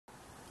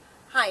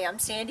Hi, I'm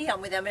Sandy. I'm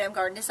with M&M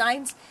Garden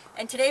Designs,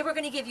 and today we're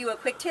going to give you a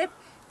quick tip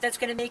that's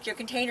going to make your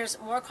containers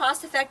more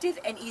cost effective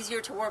and easier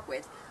to work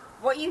with.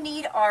 What you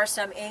need are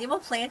some annual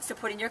plants to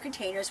put in your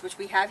containers, which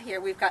we have here.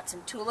 We've got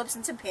some tulips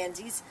and some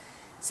pansies,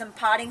 some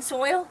potting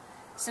soil,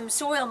 some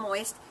soil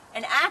moist,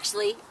 and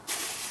actually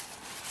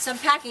some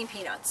packing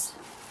peanuts.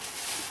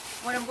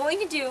 What I'm going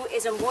to do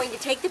is I'm going to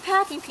take the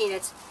packing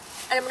peanuts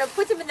and I'm going to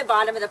put them in the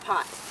bottom of the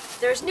pot.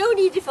 There's no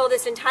need to fill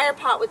this entire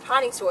pot with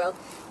potting soil.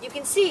 You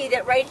can see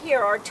that right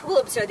here our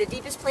tulips are the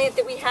deepest plant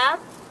that we have.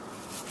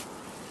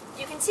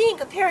 You can see in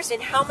comparison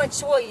how much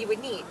soil you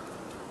would need.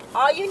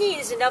 All you need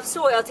is enough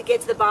soil to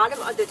get to the bottom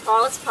of the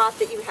tallest pot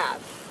that you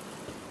have.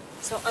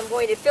 So I'm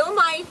going to fill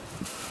my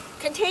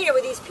container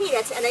with these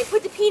peanuts, and I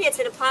put the peanuts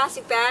in a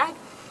plastic bag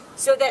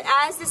so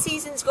that as the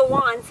seasons go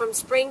on from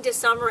spring to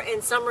summer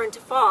and summer into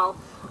fall,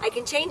 I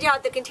can change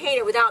out the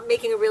container without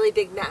making a really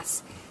big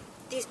mess.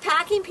 These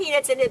packing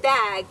peanuts in a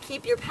bag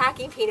keep your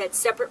packing peanuts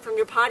separate from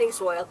your potting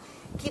soil,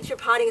 keeps your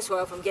potting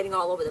soil from getting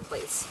all over the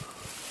place.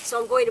 So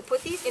I'm going to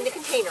put these in the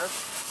container.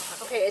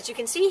 Okay, as you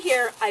can see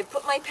here, I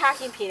put my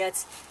packing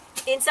peanuts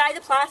inside the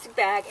plastic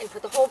bag and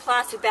put the whole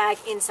plastic bag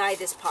inside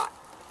this pot.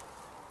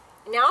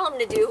 And now all I'm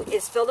going to do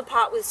is fill the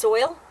pot with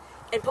soil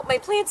and put my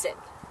plants in.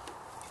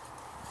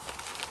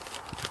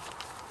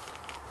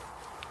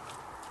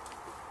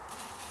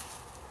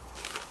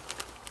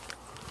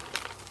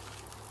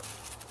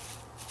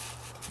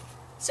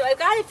 So I've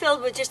got it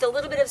filled with just a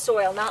little bit of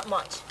soil, not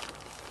much.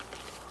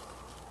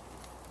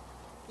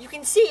 You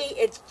can see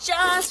it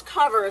just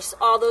covers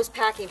all those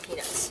packing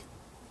peanuts.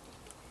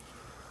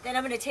 Then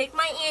I'm going to take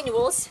my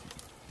annuals,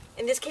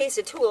 in this case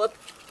a tulip,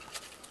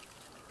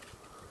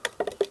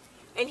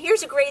 and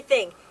here's a great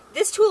thing.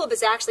 This tulip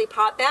is actually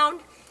pot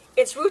bound.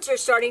 Its roots are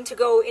starting to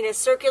go in a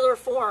circular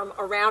form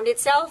around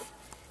itself.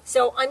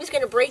 So I'm just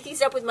going to break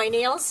these up with my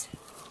nails,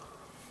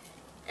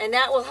 and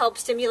that will help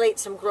stimulate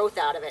some growth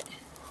out of it.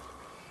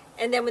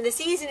 And then when the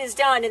season is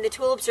done and the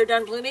tulips are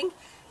done blooming,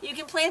 you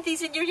can plant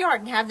these in your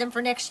yard and have them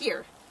for next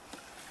year.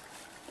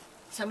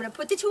 So I'm going to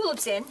put the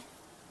tulips in,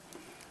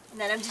 and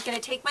then I'm just going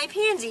to take my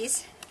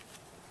pansies,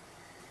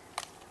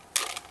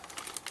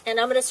 and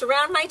I'm going to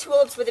surround my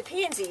tulips with the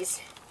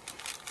pansies,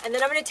 and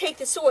then I'm going to take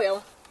the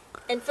soil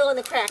and fill in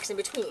the cracks in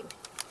between.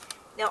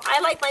 Now I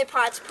like my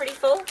pots pretty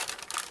full,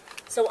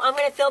 so I'm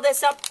going to fill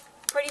this up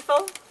pretty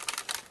full,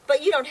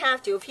 but you don't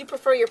have to. If you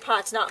prefer your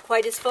pots not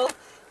quite as full,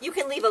 you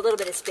can leave a little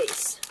bit of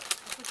space.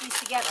 Put these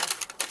together.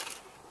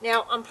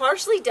 Now I'm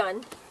partially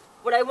done.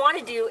 What I want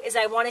to do is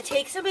I want to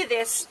take some of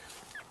this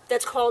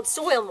that's called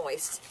soil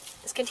moist.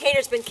 This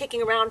container's been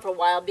kicking around for a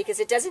while because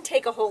it doesn't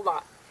take a whole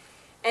lot.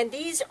 And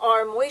these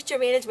are moisture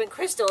management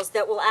crystals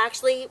that will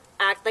actually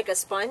act like a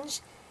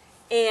sponge,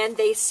 and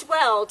they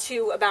swell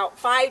to about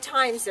 5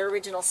 times their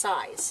original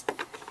size.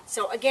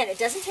 So again, it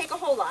doesn't take a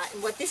whole lot,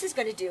 and what this is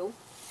going to do,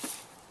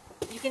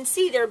 you can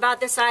see they're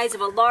about the size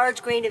of a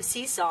large grain of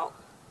sea salt.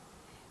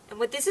 And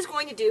what this is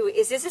going to do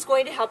is this is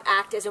going to help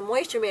act as a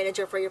moisture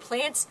manager for your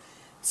plants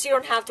so you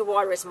don't have to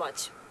water as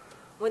much.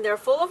 When they're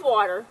full of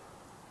water,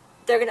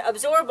 they're going to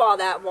absorb all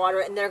that water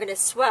and they're going to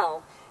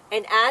swell.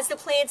 And as the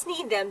plants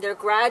need them, they're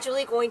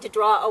gradually going to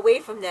draw away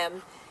from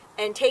them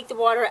and take the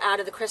water out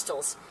of the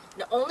crystals.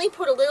 Now only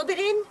put a little bit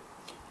in,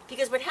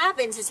 because what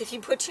happens is if you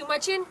put too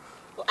much in,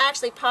 it will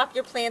actually pop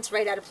your plants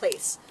right out of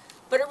place.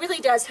 But it really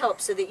does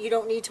help so that you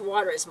don't need to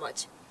water as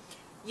much.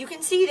 You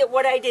can see that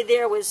what I did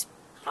there was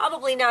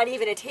probably not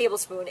even a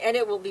tablespoon, and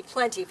it will be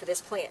plenty for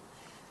this plant.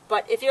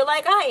 But if you're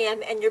like I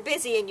am and you're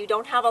busy and you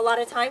don't have a lot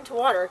of time to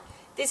water,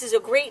 this is a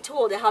great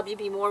tool to help you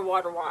be more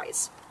water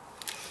wise.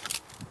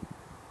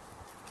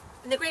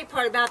 And the great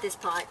part about this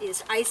pot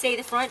is I say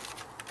the front,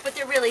 but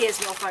there really is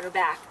no front or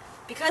back.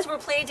 Because we're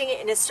planting it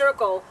in a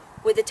circle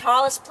with the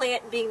tallest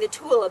plant being the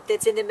tulip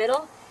that's in the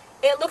middle,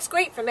 it looks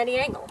great from any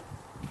angle.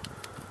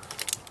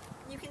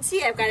 You can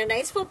see I've got a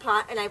nice full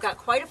pot and I've got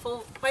quite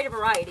a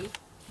variety.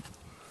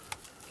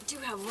 I do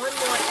have one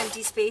more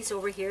empty space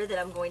over here that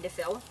I'm going to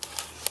fill.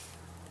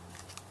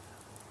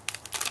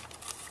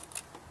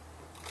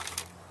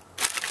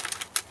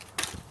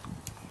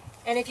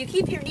 And if you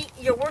keep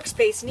your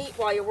workspace neat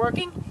while you're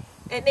working,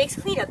 it makes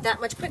cleanup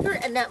that much quicker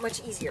and that much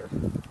easier.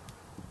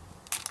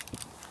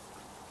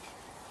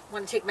 I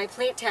want to take my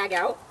plant tag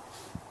out,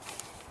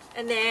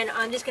 and then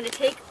I'm just going to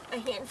take a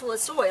handful of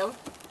soil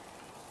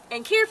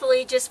and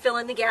carefully just fill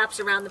in the gaps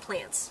around the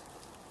plants.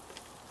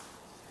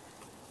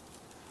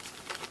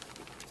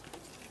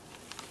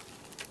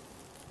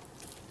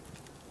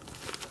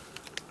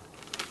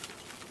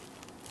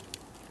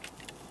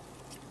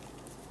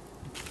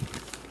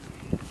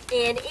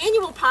 And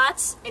annual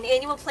pots and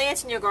annual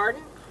plants in your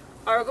garden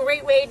are a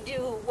great way to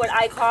do what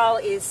I call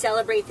is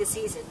celebrate the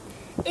season.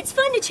 It's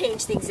fun to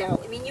change things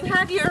out. I mean, you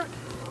have your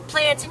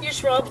plants and your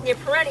shrubs and your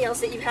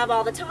perennials that you have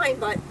all the time,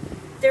 but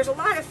there's a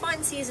lot of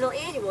fun seasonal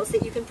annuals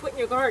that you can put in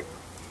your garden.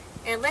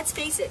 And let's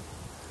face it,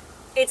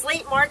 it's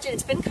late March and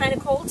it's been kind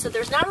of cold, so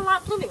there's not a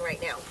lot blooming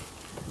right now.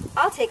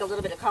 I'll take a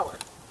little bit of color.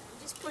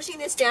 I'm just pushing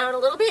this down a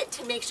little bit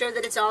to make sure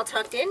that it's all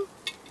tucked in.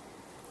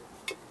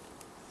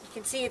 You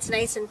can see it's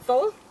nice and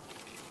full.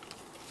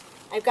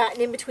 I've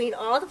gotten in between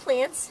all the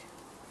plants,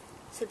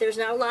 so there's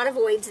not a lot of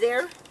voids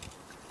there.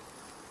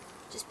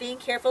 Just being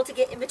careful to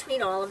get in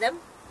between all of them.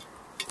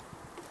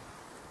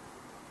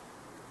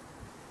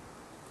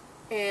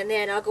 And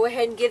then I'll go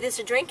ahead and give this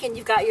a drink, and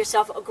you've got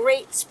yourself a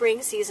great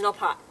spring seasonal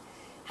pot.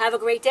 Have a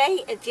great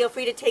day, and feel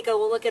free to take a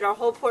look at our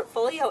whole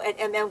portfolio at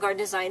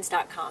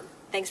mmgardendesigns.com.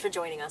 Thanks for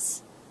joining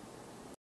us.